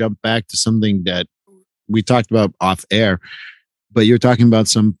way to jump back to something that we talked about off air, but you're talking about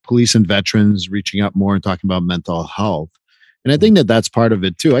some police and veterans reaching out more and talking about mental health. And I think that that's part of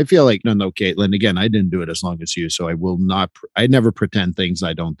it too. I feel like, no, Caitlin, again, I didn't do it as long as you, so I never pretend things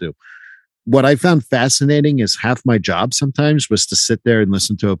I don't do. What I found fascinating is half my job sometimes was to sit there and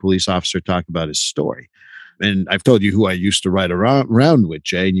listen to a police officer talk about his story. And I've told you who I used to ride around with,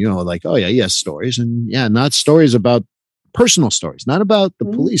 Jay, and like, oh yeah, he has stories. And yeah, not stories about personal stories, not about the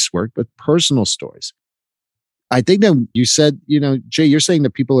police work, but personal stories. I think that you said, Jay, you're saying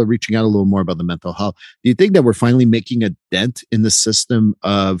that people are reaching out a little more about the mental health. Do you think that we're finally making a dent in the system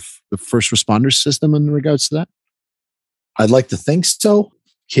of the first responder system in regards to that? I'd like to think so.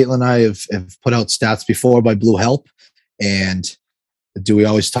 Caitlin and I have put out stats before by Blue Help. And do we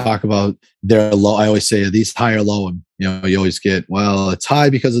always talk about they're low? I always say, are these high or low? And, you always get, well, it's high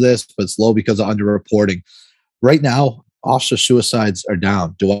because of this, but it's low because of underreporting. Right now, officer suicides are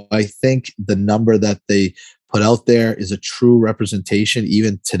down. Do I think the number that they put out there is a true representation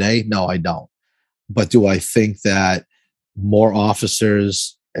even today? No, I don't. But do I think that more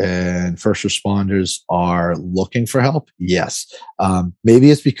officers and first responders are looking for help? Yes. Maybe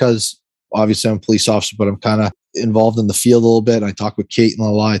it's because obviously I'm a police officer, but I'm kind of involved in the field a little bit. I talk with Caitlin a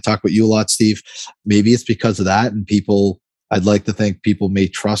lot. I talk with you a lot, Steve. Maybe it's because of that. And I'd like to think people may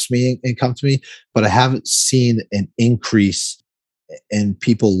trust me and come to me, but I haven't seen an increase in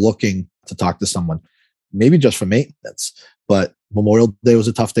people looking to talk to someone, maybe just for maintenance. But Memorial Day was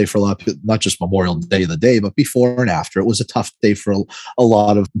a tough day for a lot of people, not just Memorial Day of the day, but before and after. It was a tough day for a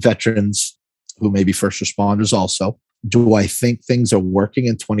lot of veterans who may be first responders also. Do I think things are working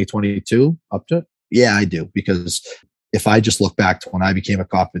in 2022 up to it? Yeah, I do. Because if I just look back to when I became a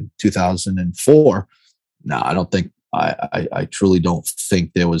cop in 2004, no, I don't think, I truly don't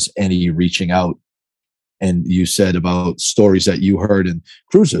think there was any reaching out. And you said about stories that you heard in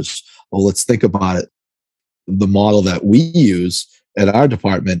cruisers. Well, let's think about it. The model that we use at our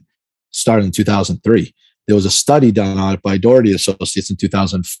department started in 2003. There was a study done on it by Doherty Associates in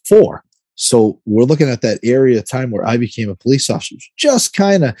 2004. So we're looking at that area of time where I became a police officer, just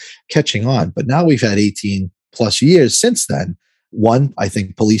kind of catching on. But now we've had 18 plus years since then. One, I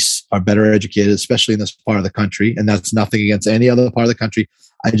think police are better educated, especially in this part of the country. And that's nothing against any other part of the country.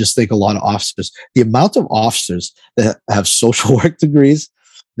 I just think a lot of officers, the amount of officers that have social work degrees,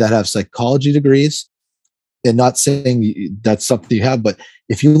 that have psychology degrees, and not saying that's something you have, but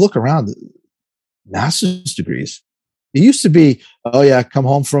if you look around, master's degrees. It used to be, oh yeah, come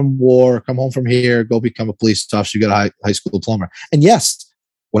home from war, come home from here, go become a police officer, you got a high school diploma. And yes,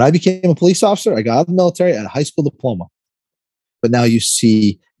 when I became a police officer, I got out of the military at a high school diploma. But now you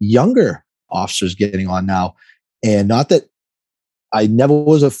see younger officers getting on now. And not that I never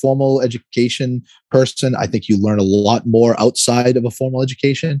was a formal education person. I think you learn a lot more outside of a formal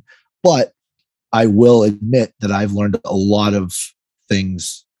education. But I will admit that I've learned a lot of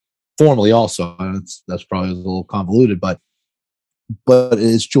things formally also. And that's probably a little convoluted, but it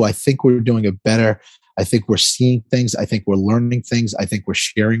is true. I think we're doing it better. I think we're seeing things. I think we're learning things. I think we're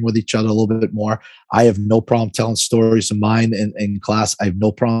sharing with each other a little bit more. I have no problem telling stories of mine in class. I have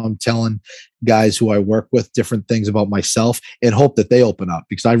no problem telling guys who I work with different things about myself and hope that they open up,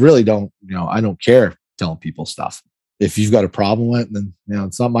 because I really don't, I don't care telling people stuff. if you've got a problem with it, then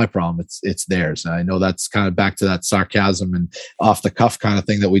it's not my problem. It's theirs. And I know that's kind of back to that sarcasm and off the cuff kind of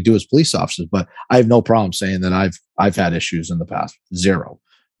thing that we do as police officers. But I have no problem saying that I've had issues in the past. Zero.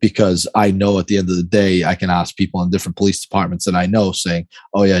 Because I know at the end of the day, I can ask people in different police departments that I know saying,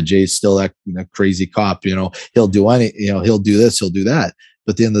 oh yeah, Jay's still that crazy cop, he'll do he'll do this, he'll do that.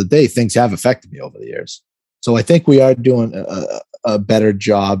 But at the end of the day, things have affected me over the years. So I think we are doing a better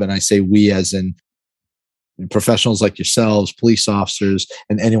job. And I say we as in professionals like yourselves, police officers,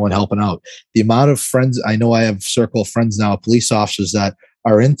 and anyone helping out. The amount of friends, I know I have a circle of friends now, police officers that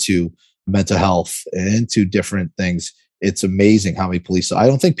are into mental health and into different things. It's amazing how many I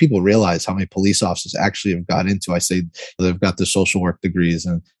don't think people realize how many police officers actually have got into, I say they've got their social work degrees.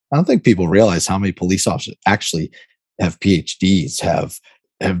 And I don't think people realize how many police officers actually have PhDs,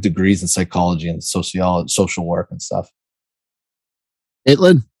 have degrees in psychology and sociology, social work and stuff.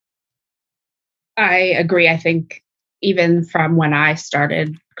 Caitlin? I agree. I think even from when I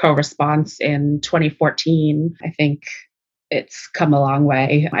started co-response in 2014, I think it's come a long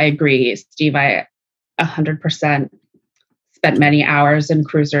way. I agree, Steve. I 100% spent many hours in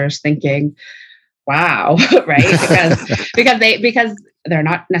cruisers thinking, wow, right? Because they're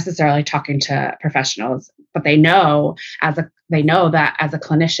not necessarily talking to professionals, but they know that as a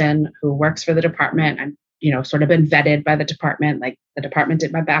clinician who works for the department, I'm sort of been vetted by the department. Like the department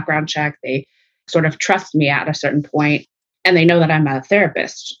did my background check. They sort of trust me at a certain point, and they know that I'm a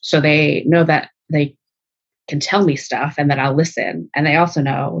therapist. So they know that they can tell me stuff and that I'll listen. And they also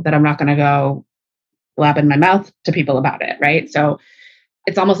know that I'm not going to go blabbing my mouth to people about it. Right. So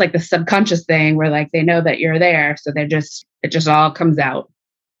it's almost like the subconscious thing where like, they know that you're there. So it just all comes out.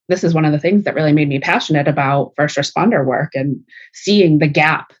 This is one of the things that really made me passionate about first responder work and seeing the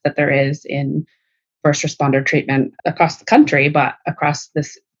gap that there is in first responder treatment across the country, but across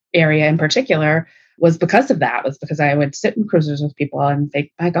this area in particular was because of that, was because I would sit in cruisers with people and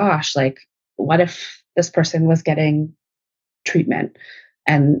think, my gosh, like, what if this person was getting treatment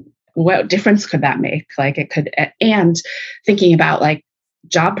and what difference could that make? Like it could, and thinking about like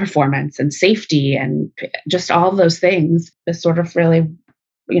job performance and safety and just all of those things is sort of really,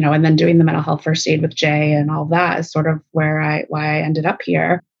 and then doing the mental health first aid with Jay and all that is sort of why I ended up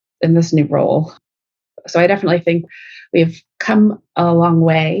here in this new role. So I definitely think we've come a long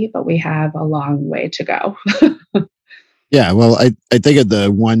way, but we have a long way to go. Yeah, well, I think of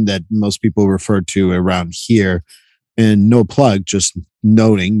the one that most people refer to around here, and no plug, just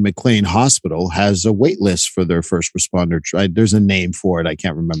noting McLean Hospital has a wait list for their first responder. There's a name for it. I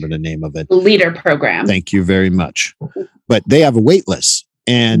can't remember the name of it. Leader program. Thank you very much. But they have a wait list.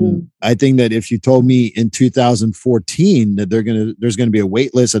 And I think that if you told me in 2014 that there's going to be a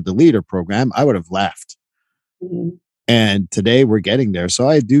wait list at the leader program, I would have laughed. And today we're getting there. So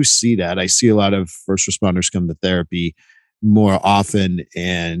I do see that. I see a lot of first responders come to therapy more often.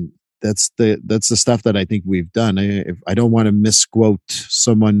 And that's the stuff that I think we've done. I don't want to misquote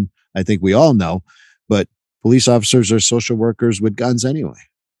someone I think we all know, but police officers are social workers with guns anyway.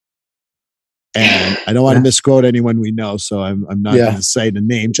 And I don't want to misquote anyone we know, so I'm not going to say the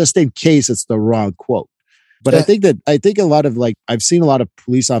name just in case it's the wrong quote. But I think a lot of I've seen a lot of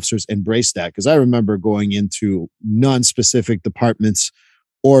police officers embrace that, because I remember going into non-specific departments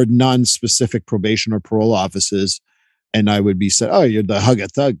or non-specific probation or parole offices, and I would be said, "Oh, you're the hug a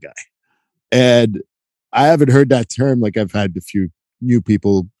thug guy," and I haven't heard that term. Like I've had a few new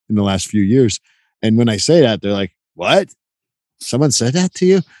people in the last few years, and when I say that, they're like, "What? Someone said that to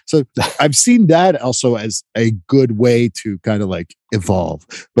you?" So I've seen that also as a good way to kind of like evolve.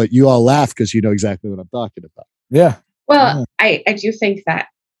 But you all laugh because you know exactly what I'm talking about. Yeah. Well, I do think that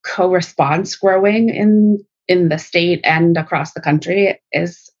co-response growing in the state and across the country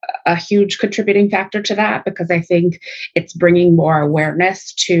is a huge contributing factor to that, because I think it's bringing more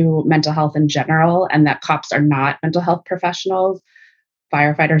awareness to mental health in general, and that cops are not mental health professionals.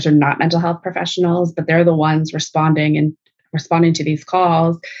 Firefighters are not mental health professionals, but they're the ones responding to these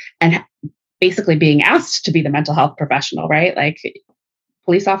calls and basically being asked to be the mental health professional, right? Like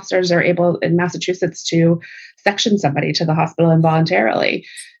police officers are able in Massachusetts to section somebody to the hospital involuntarily.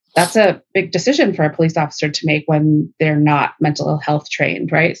 That's a big decision for a police officer to make when they're not mental health trained,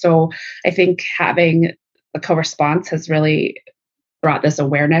 right? So I think having the co-response has really brought this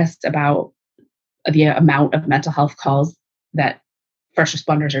awareness about the amount of mental health calls that first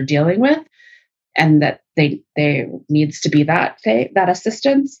responders are dealing with, and that they needs to be that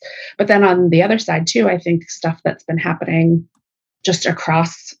assistance. But then on the other side too, I think stuff that's been happening just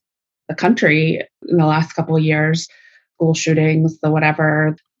across the country in the last couple of years, school shootings, the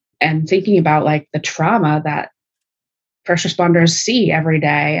whatever, and thinking about like the trauma that first responders see every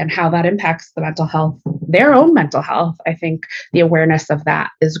day and how that impacts the mental health their own mental health, I think the awareness of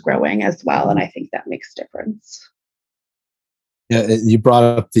that is growing as well. And I think that makes a difference. Yeah, you brought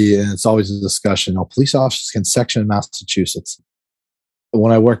up and it's always a discussion. Police officers can section in Massachusetts.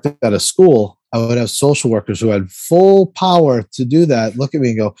 When I worked at a school, I would have social workers who had full power to do that. Look at me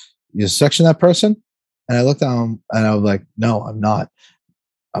and go, "You section that person?" And I looked at them and I was like, "No, I'm not.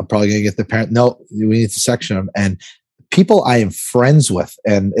 I'm probably going to get the parent. No, we need to section them." And people I am friends with,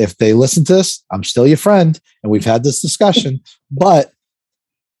 and if they listen to this, I'm still your friend, and we've had this discussion, but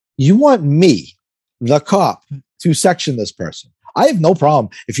you want me, the cop, to section this person. I have no problem.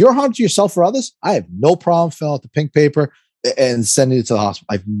 If you're harm to yourself or others, I have no problem filling out the pink paper and sending it to the hospital.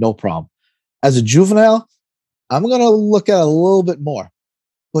 I have no problem. As a juvenile, I'm going to look at it a little bit more.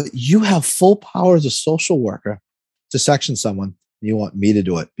 But you have full power as a social worker to section someone. You want me to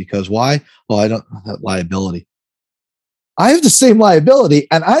do it. Because why? Well, I don't have that liability. I have the same liability,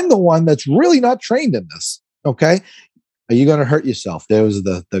 and I'm the one that's really not trained in this. Okay? Are you going to hurt yourself? That was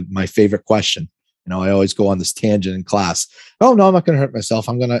my favorite question. I always go on this tangent in class. Oh, no, I'm not going to hurt myself.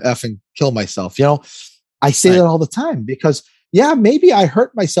 I'm going to effing kill myself. I say that all the time because, maybe I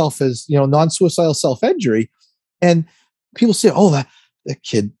hurt myself as, non-suicidal self-injury. And people say, oh, that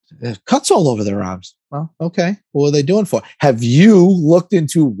kid cuts all over their arms. Well, okay. What are they doing for? Have you looked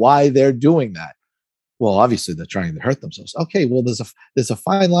into why they're doing that? Well, obviously they're trying to hurt themselves. Okay. Well, there's a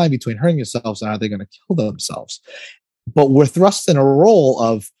fine line between hurting yourselves and are they going to kill themselves? But we're thrust in a role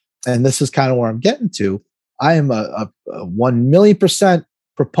of, and this is kind of where I'm getting to, I am a 1,000,000%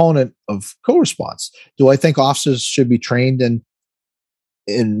 proponent of co-response. Do I think officers should be trained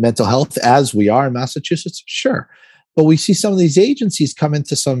in mental health as we are in Massachusetts? Sure. But we see some of these agencies come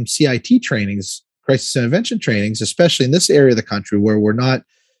into some CIT trainings, crisis intervention trainings, especially in this area of the country where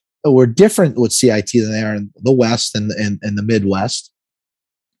we're different with CIT than they are in the West and the Midwest.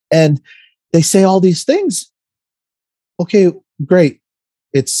 And they say all these things. Okay, great.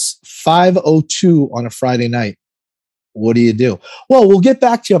 It's 5:02 on a Friday night. What do you do? Well, we'll get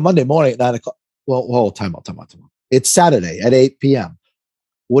back to you on Monday morning at 9 o'clock. Well, time out. It's Saturday at 8 p.m.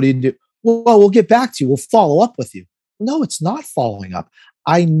 What do you do? Well, we'll get back to you. We'll follow up with you. No, it's not following up.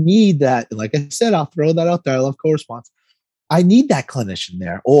 I need that. Like I said, I'll throw that out there. I love co-response. I need that clinician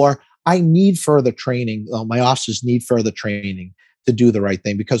there, or I need further training. My officers need further training to do the right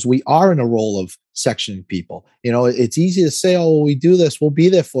thing because we are in a role of sectioning people. It's easy to say, oh, we do this. We'll be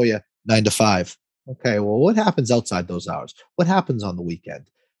there for you 9 to 5. Okay, well, what happens outside those hours? What happens on the weekend?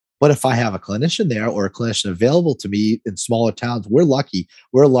 But if I have a clinician there or a clinician available to me in smaller towns, we're lucky.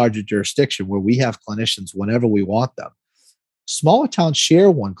 We're a larger jurisdiction where we have clinicians whenever we want them. Smaller towns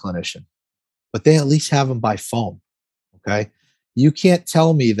share one clinician, but they at least have them by phone. Okay. You can't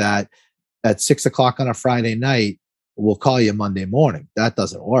tell me that at 6 o'clock on a Friday night, we'll call you Monday morning. That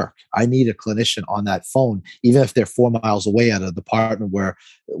doesn't work. I need a clinician on that phone, even if they're 4 miles away at a department where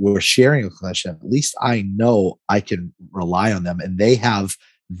we're sharing a clinician. At least I know I can rely on them and they have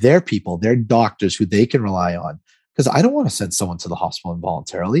their people, their doctors who they can rely on. Because I don't want to send someone to the hospital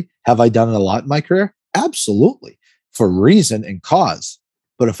involuntarily. Have I done it a lot in my career? Absolutely. For reason and cause.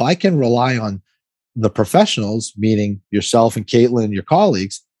 But if I can rely on the professionals, meaning yourself and Caitlin and your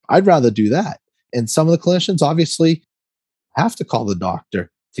colleagues, I'd rather do that. And some of the clinicians obviously have to call the doctor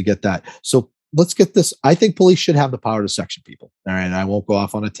to get that. So let's get this. I think police should have the power to section people. All right. I won't go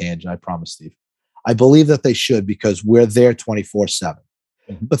off on a tangent. I promise, Steve. I believe that they should because we're there 24/7.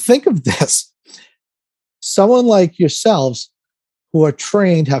 Mm-hmm. But think of this. Someone like yourselves who are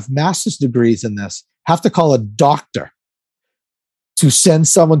trained, have master's degrees in this, have to call a doctor to send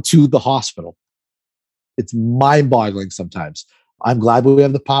someone to the hospital. It's mind-boggling sometimes. I'm glad we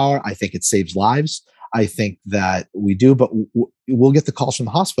have the power. I think it saves lives. I think that we do, but we'll get the calls from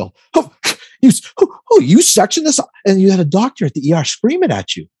the hospital. Oh, you section this? And you had a doctor at the ER screaming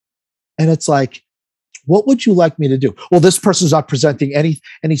at you. And it's like, what would you like me to do? Well, this person's not presenting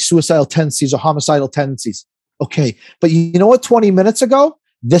any suicidal tendencies or homicidal tendencies. Okay, but you know what? 20 minutes ago,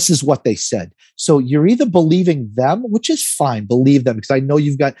 this is what they said. So you're either believing them, which is fine, believe them, because I know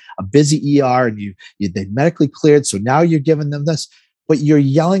you've got a busy ER and they medically cleared. So now you're giving them this, but you're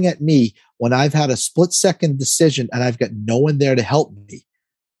yelling at me when I've had a split-second decision and I've got no one there to help me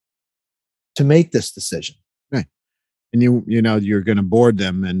to make this decision. Right. And you're going to board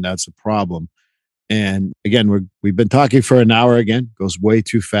them, and that's a problem. And again, we've been talking for an hour again, goes way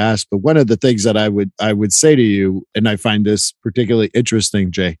too fast. But one of the things that I would say to you, and I find this particularly interesting,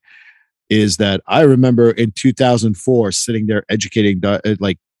 Jay, is that I remember in 2004 sitting there educating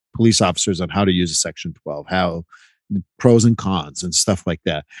like police officers on how to use a Section 12, how pros and cons and stuff like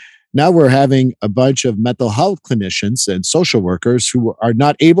that. Now we're having a bunch of mental health clinicians and social workers who are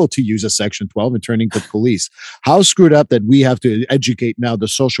not able to use a Section 12 and turning to police. How screwed up that we have to educate now the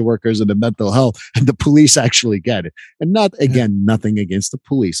social workers and the mental health, and the police actually get it. And nothing against the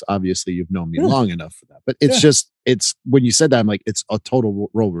police. Obviously, you've known me long enough for that. But it's when you said that, I'm like, it's a total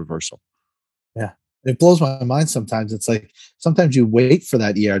role reversal. Yeah. It blows my mind sometimes. It's like, sometimes you wait for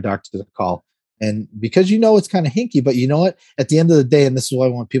that ER doctor to call. And because it's kind of hinky, but you know what? At the end of the day, and this is what I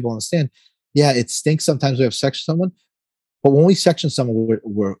want people to understand, yeah, it stinks sometimes we have sectioned someone, but when we section someone,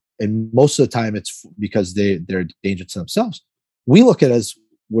 and most of the time it's because they're a danger to themselves. We look at it as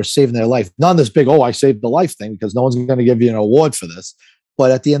we're saving their life. Not this big, I saved the life thing, because no one's going to give you an award for this. But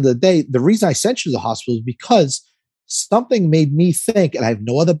at the end of the day, the reason I sent you to the hospital is because something made me think, and I have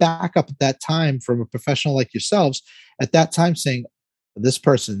no other backup at that time from a professional like yourselves, at that time saying, this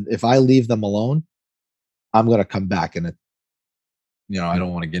person, if I leave them alone, I'm going to come back. And I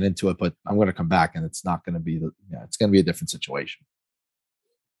don't want to get into it, but I'm going to come back, and it's not going to be it's going to be a different situation.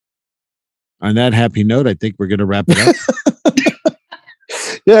 On that happy note, I think we're going to wrap it up.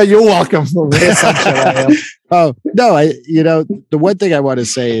 Yeah, you're welcome. Oh, no, the one thing I want to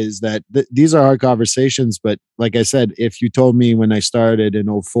say is that these are hard conversations, but like I said, if you told me when I started in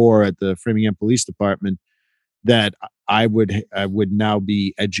 2004 at the Framingham Police Department that I would now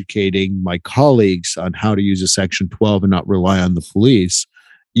be educating my colleagues on how to use a Section 12 and not rely on the police,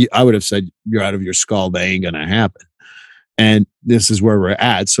 I would have said, you're out of your skull. That ain't going to happen. And this is where we're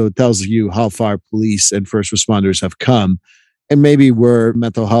at. So it tells you how far police and first responders have come. And maybe where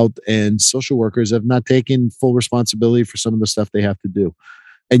mental health and social workers have not taken full responsibility for some of the stuff they have to do.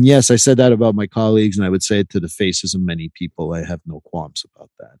 And yes, I said that about my colleagues, and I would say it to the faces of many people. I have no qualms about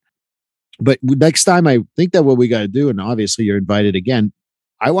that. But next time, I think that what we got to do, and obviously you're invited again,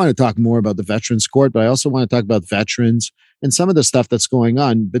 I want to talk more about the Veterans Court, but I also want to talk about veterans and some of the stuff that's going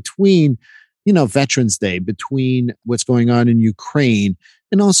on between, Veterans Day, between what's going on in Ukraine,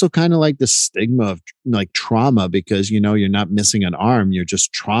 and also kind of like the stigma of like trauma, because, you're not missing an arm, you're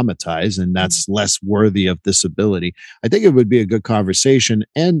just traumatized, and that's less worthy of disability. I think it would be a good conversation,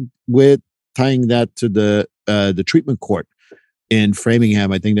 and with tying that to the treatment court in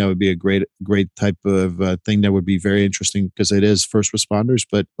Framingham, I think that would be a great type of thing that would be very interesting, because it is first responders,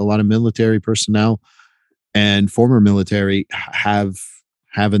 but a lot of military personnel and former military have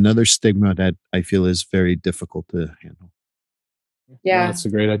another stigma that I feel is very difficult to handle. Yeah, that's a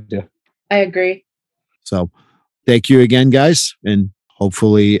great idea. I agree. So thank you again, guys. And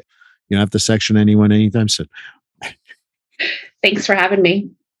hopefully you don't have to section anyone anytime soon. Thanks for having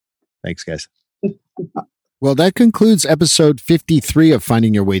me. Thanks, guys. Well, that concludes episode 53 of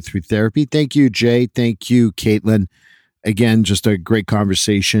Finding Your Way Through Therapy. Thank you, Jay. Thank you, Caitlin. Again, just a great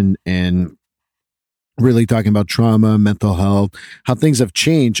conversation, and really talking about trauma, mental health, how things have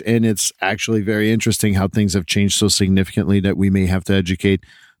changed. And it's actually very interesting how things have changed so significantly that we may have to educate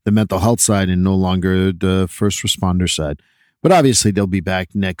the mental health side and no longer the first responder side. But obviously they'll be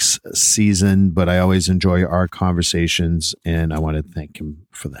back next season, but I always enjoy our conversations, and I want to thank him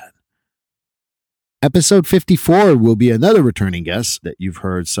for that. Episode 54 will be another returning guest that you've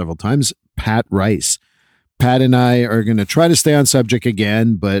heard several times, Pat Rice. Pat and I are going to try to stay on subject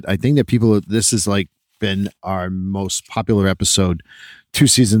again, but I think that this has been our most popular episode 2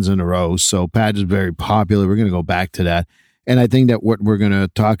 seasons in a row. So Pat is very popular. We're going to go back to that. And I think that what we're going to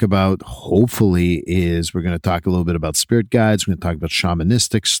talk about, hopefully, is we're going to talk a little bit about spirit guides. We're going to talk about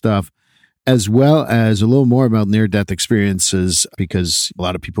shamanistic stuff, as well as a little more about near-death experiences, because a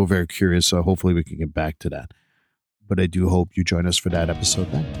lot of people are very curious. So hopefully we can get back to that. But I do hope you join us for that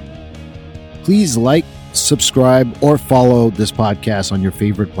episode then. Please like, subscribe, or follow this podcast on your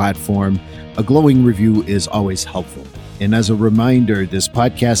favorite platform. A glowing review is always helpful. And as a reminder, this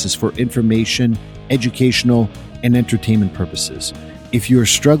podcast is for information, educational, and entertainment purposes. If you are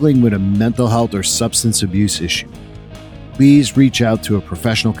struggling with a mental health or substance abuse issue, please reach out to a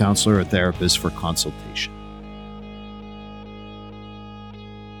professional counselor or therapist for consultation.